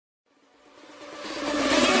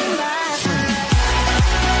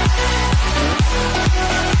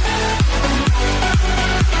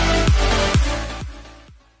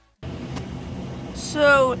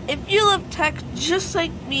just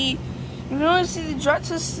like me. You want to see the drop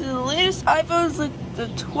test to the latest iPhones, like the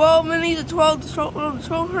 12 mini, the 12, the 12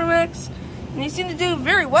 Pro Max, and they seem to do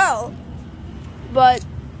very well. But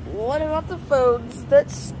what about the phones that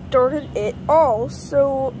started it all?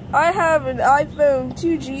 So I have an iPhone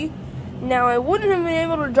 2G. Now I wouldn't have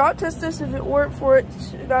been able to drop test this if it weren't for it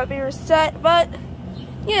not being reset, but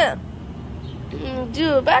yeah.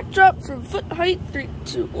 Do a backdrop from foot height, 3,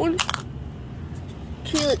 2, 1.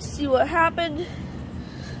 Okay, let's see what happened.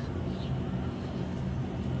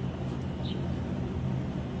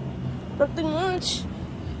 Nothing much.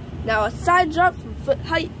 Now a side drop from foot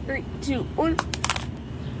height, 3, 2, 1.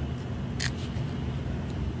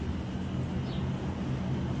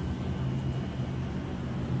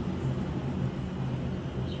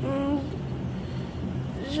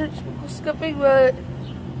 Scuffing, but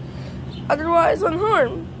otherwise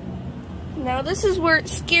unharmed. Now this is where it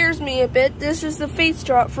scares me a bit. This is the face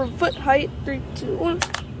drop from foot height, 3, 2, 1.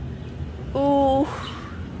 Ooh.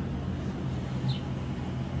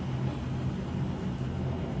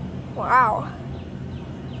 Wow.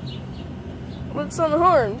 Looks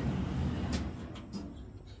unharmed.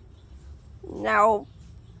 Now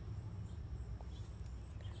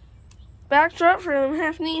backdrop from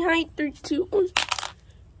half knee height, 3, 2, 1.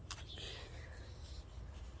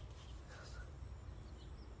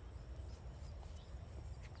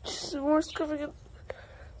 Some more scuffing.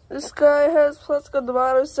 This guy has plastic on the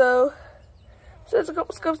bottom, so there's a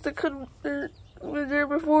couple scuffs that couldn't have been there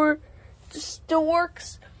before. Just still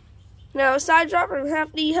works. Now side drop from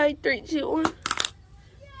half knee height, 3, 2, 1.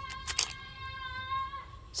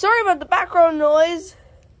 Sorry about the background noise.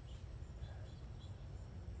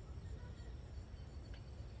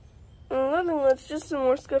 Nothing much, just some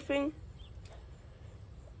more scuffing.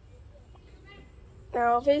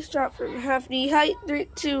 Now face drop from half knee height, 3,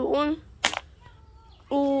 2, 1.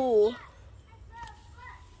 Ooh.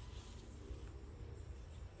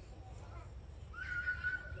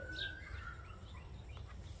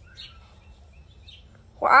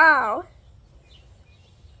 Wow.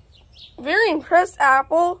 Very impressed,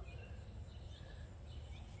 Apple.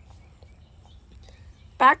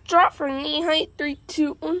 Backdrop from knee height, 3,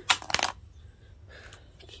 2, 1.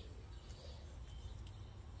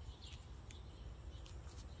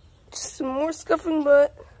 Some more scuffing,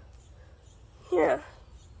 but yeah.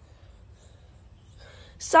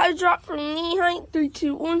 Side drop from knee height, 3,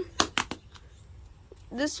 2, 1.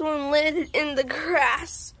 This one landed in the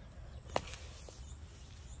grass.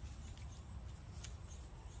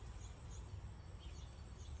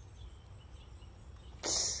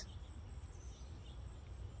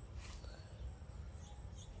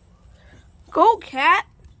 Go, cat.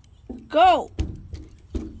 Go.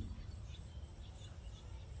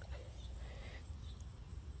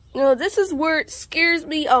 No, this is where it scares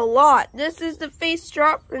me a lot. This is the face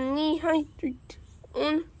drop from knee height, 3, 2,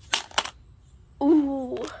 1.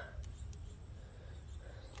 Ooh.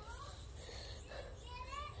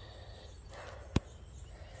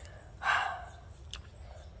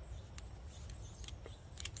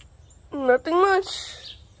 Nothing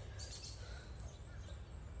much.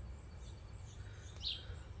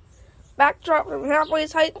 Backdrop from halfway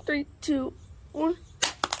height, 3, 2, 1.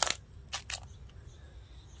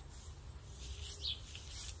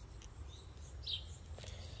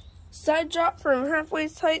 Side drop from halfway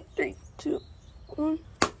height, 3, 2, 1.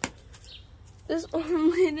 This one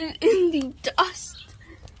landed in the dust.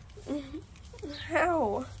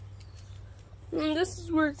 How? And this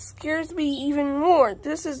is where it scares me even more.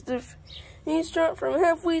 This is the face drop from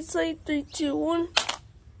halfway height, 3, 2, 1.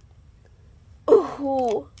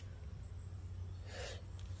 Ooh.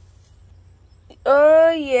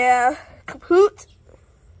 Yeah. Kaput.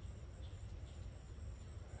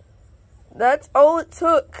 That's all it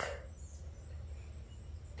took.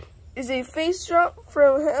 Is a face drop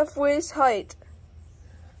from halfway height.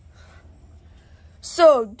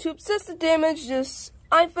 So, to assess the damage, this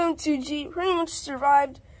iPhone 2G pretty much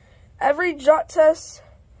survived every drop test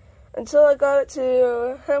until I got it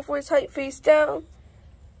to halfway height face down.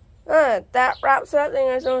 That wraps up. Thank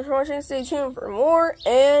you guys so much for watching. Stay tuned for more,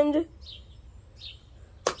 and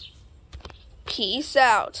peace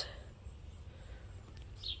out.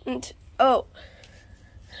 And, oh,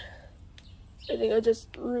 I think I just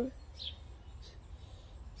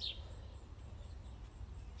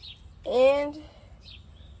and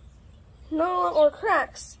not a lot more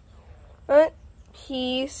cracks, but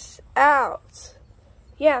peace out.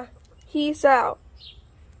 Yeah, peace out.